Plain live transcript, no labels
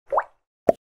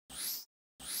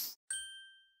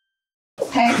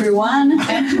Hey everyone,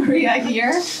 Anamaria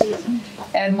here.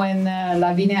 And when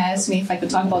Lavinia asked me if I could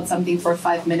talk about something for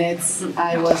 5 minutes,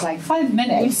 I was like, 5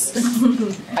 minutes?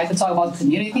 I could talk about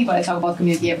community, but I talk about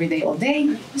community every day, all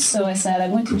day. So I said,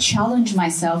 I'm going to challenge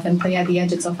myself and play at the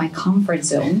edges of my comfort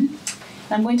zone.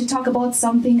 I'm going to talk about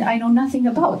something I know nothing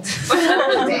about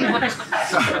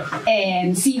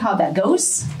and see how that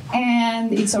goes.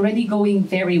 And it's already going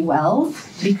very well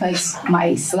because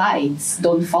my slides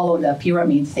don't follow the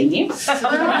pyramid thingy.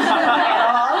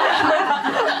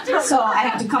 So I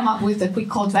have to come up with a quick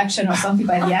call to action or something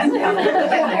by the end.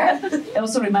 I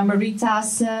also remember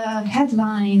Rita's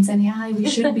headlines and we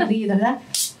shouldn't believe that.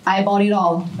 I bought it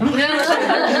all.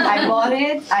 I bought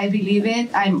it. I believe it.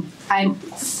 I'm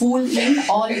full in,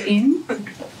 all in.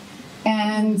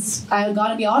 And I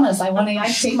gotta be honest, I want AI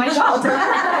to take my job.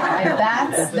 And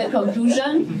that's the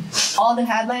conclusion. All the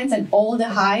headlines and all the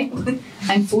hype,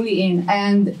 I'm fully in.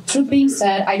 And truth being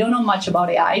said, I don't know much about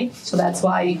AI, so that's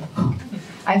why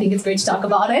I think it's great to talk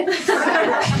about it.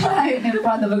 I'm in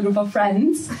front of a group of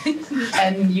friends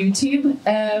and YouTube.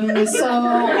 So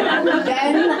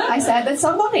then I said, let's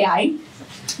talk about AI.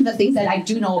 The things that I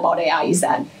do know about AI is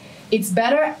that it's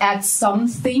better at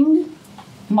something,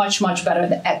 much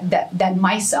better than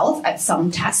myself at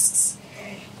some tasks.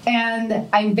 And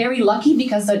I'm very lucky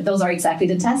because those are exactly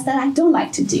the tasks that I don't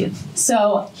like to do.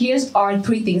 So here's our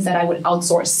 3 things that I would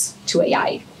outsource to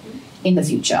AI in the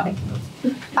future.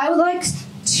 I would like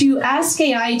to ask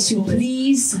AI to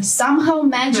please somehow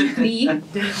magically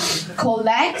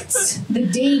collect the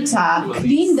data,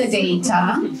 clean the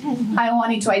data. I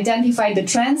want it to identify the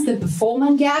trends, the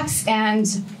performance gaps, and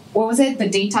what was it? The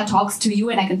data talks to you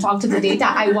and I can talk to the data.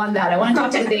 I want that. I want to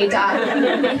talk to the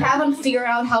data. We haven't figured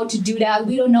out how to do that.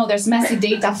 We don't know. There's massive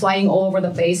data flying all over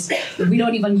the place. We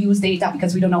don't even use data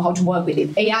because we don't know how to work with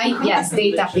it. AI, yes,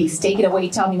 data, please. Take it away.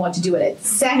 Tell me what to do with it.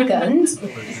 Second,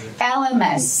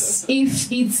 LMS.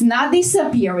 If it's not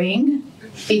disappearing,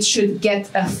 it should get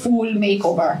a full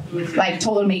makeover, like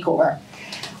total makeover.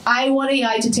 I want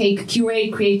AI to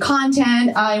curate, create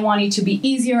content. I want it to be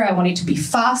easier. I want it to be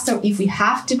faster. If we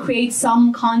have to create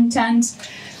some content,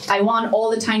 I want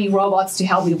all the tiny robots to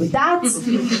help me with that.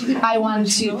 I want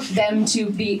them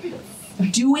to be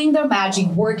doing their magic,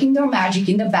 working their magic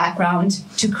in the background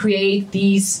to create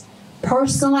these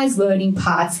personalized learning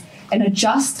paths and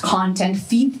adjust content,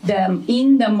 feed them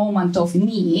in the moment of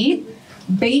need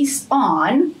based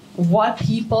on what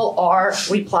people are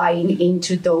replying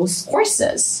into those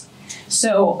courses.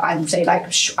 So I'm saying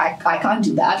like, I can't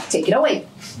do that, take it away.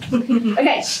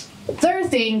 Okay, third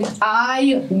thing,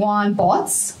 I want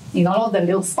bots, in all of the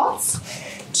little spots,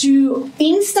 to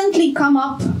instantly come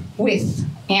up with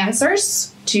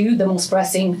answers to the most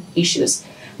pressing issues.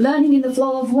 Learning in the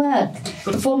flow of work,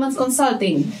 performance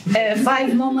consulting,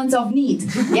 5 moments of need.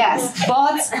 Yes,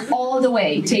 bots all the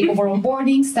way. Take over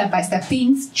onboarding, step-by-step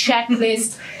things,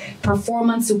 checklist,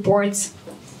 performance support.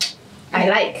 I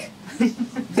like.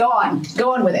 Go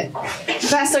on with it.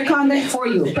 Faster content for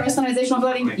you. Personalization of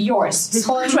learning, yours.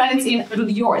 Small trends in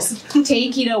yours.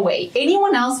 Take it away.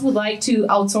 Anyone else would like to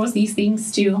outsource these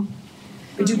things to?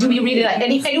 Do we really like?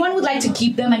 Anyone would like to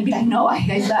keep them and be like, no,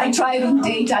 I try with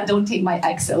data. Don't take my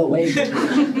Excel away.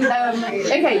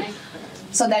 Okay.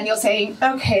 So then you're saying,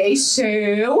 okay,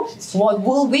 so what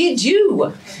will we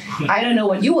do? I don't know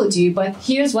what you will do, but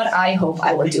here's what I hope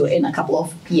I will do in a couple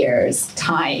of years'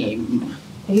 time.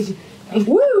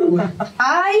 Woo!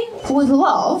 I would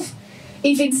love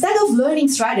if instead of learning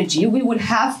strategy, we would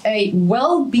have a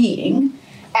well-being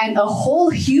and a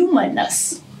whole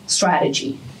humanness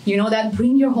strategy. You know that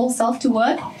bring your whole self to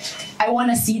work? I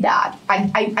want to see that.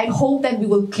 I hope that we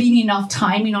will clean enough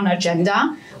time in our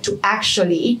agenda to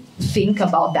actually think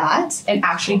about that and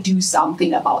actually do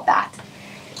something about that.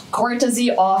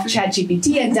 Courtesy of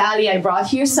ChatGPT and DALL-E, I brought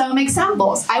here some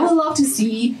examples. I would love to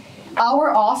see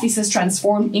our offices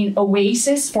transformed in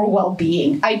oasis for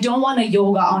well-being. I don't want a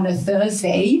yoga on a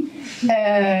Thursday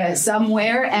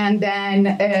somewhere and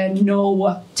then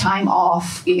no time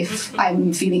off if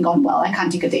I'm feeling unwell. I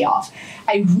can't take a day off.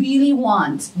 I really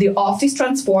want the office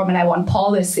transformed, and I want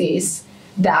policies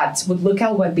that would look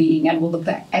at well-being and will look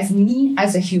at me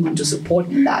as a human to support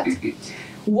me in that.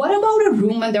 What about a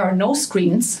room where there are no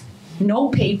screens, no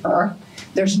paper,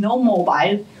 there's no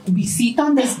mobile, we sit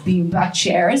on these beanbag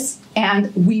chairs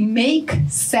and we make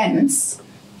sense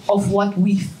of what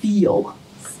we feel?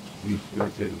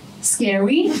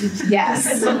 Scary?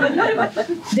 Yes.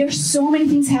 There's so many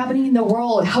things happening in the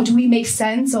world. How do we make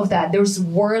sense of that? There's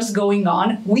wars going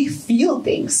on. We feel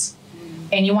things.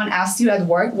 Anyone asks you at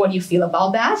work what you feel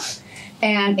about that?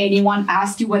 And anyone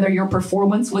asked you whether your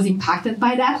performance was impacted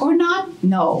by that or not?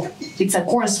 No. It's a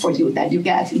course for you that you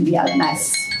get in the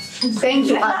LMS. Thank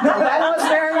you. That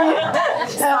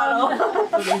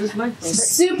was very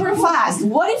super fast.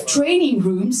 What if training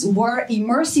rooms were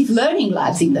immersive learning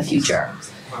labs in the future,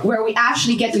 where we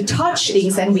actually get to touch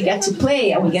things and we get to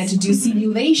play and we get to do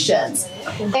simulations?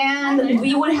 And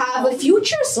we would have a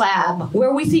futures lab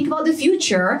where we think about the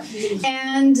future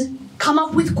and come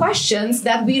up with questions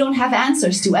that we don't have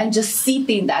answers to and just sit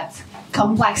in that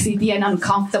complexity and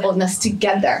uncomfortableness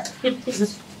together.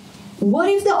 What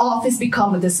if the office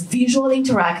become this visual,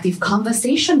 interactive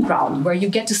conversation ground where you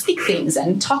get to stick things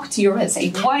and talk to your and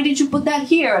say, why did you put that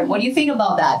here? And what do you think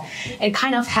about that? And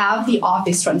kind of have the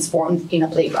office transformed in a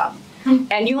playground.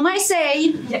 And you might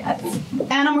say,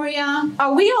 Anamaria,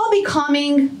 are we all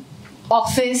becoming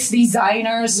office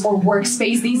designers or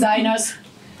workspace designers?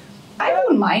 I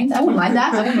wouldn't mind that.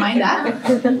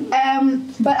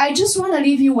 But I just want to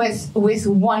leave you with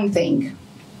one thing.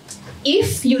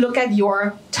 If you look at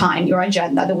your time, your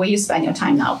agenda, the way you spend your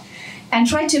time now, and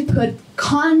try to put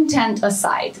content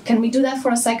aside, can we do that for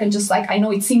a second? Just like, I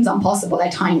know it seems impossible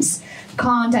at times.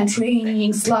 Content,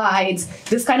 training, slides,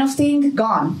 this kind of thing,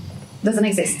 gone. Doesn't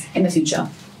exist in the future.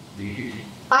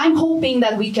 I'm hoping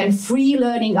that we can free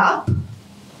learning up.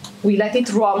 We let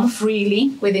it roam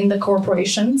freely within the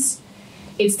corporations.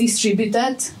 It's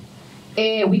distributed.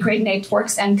 We create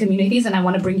networks and communities, and I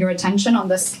want to bring your attention on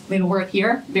this little word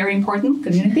here. Very important,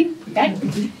 community. Okay.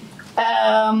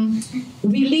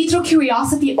 We lead through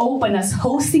curiosity, openness,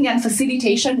 hosting and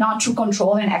facilitation, not through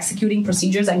control and executing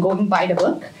procedures and going by the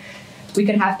book. We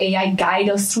can have AI guide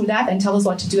us through that and tell us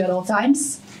what to do at all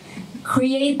times.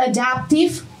 Create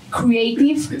adaptive,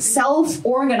 creative,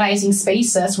 self-organizing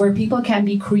spaces where people can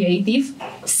be creative,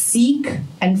 seek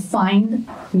and find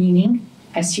meaning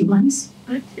as humans.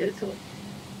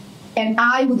 And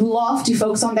I would love to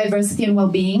focus on diversity and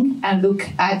well-being and look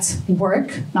at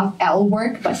work, not L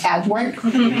work, but at work,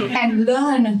 and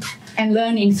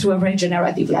learning through a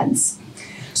regenerative lens.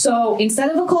 So instead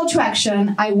of a call to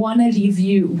action, I want to leave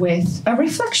you with a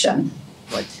reflection.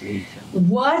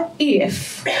 What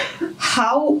if,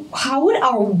 how would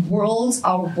our worlds,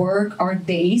 our work, our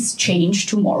days change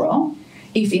tomorrow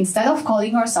if instead of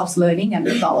calling ourselves learning and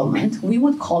development, we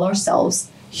would call ourselves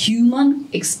human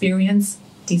experience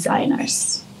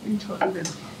designers?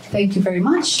 Thank you very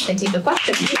much. I take the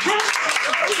question.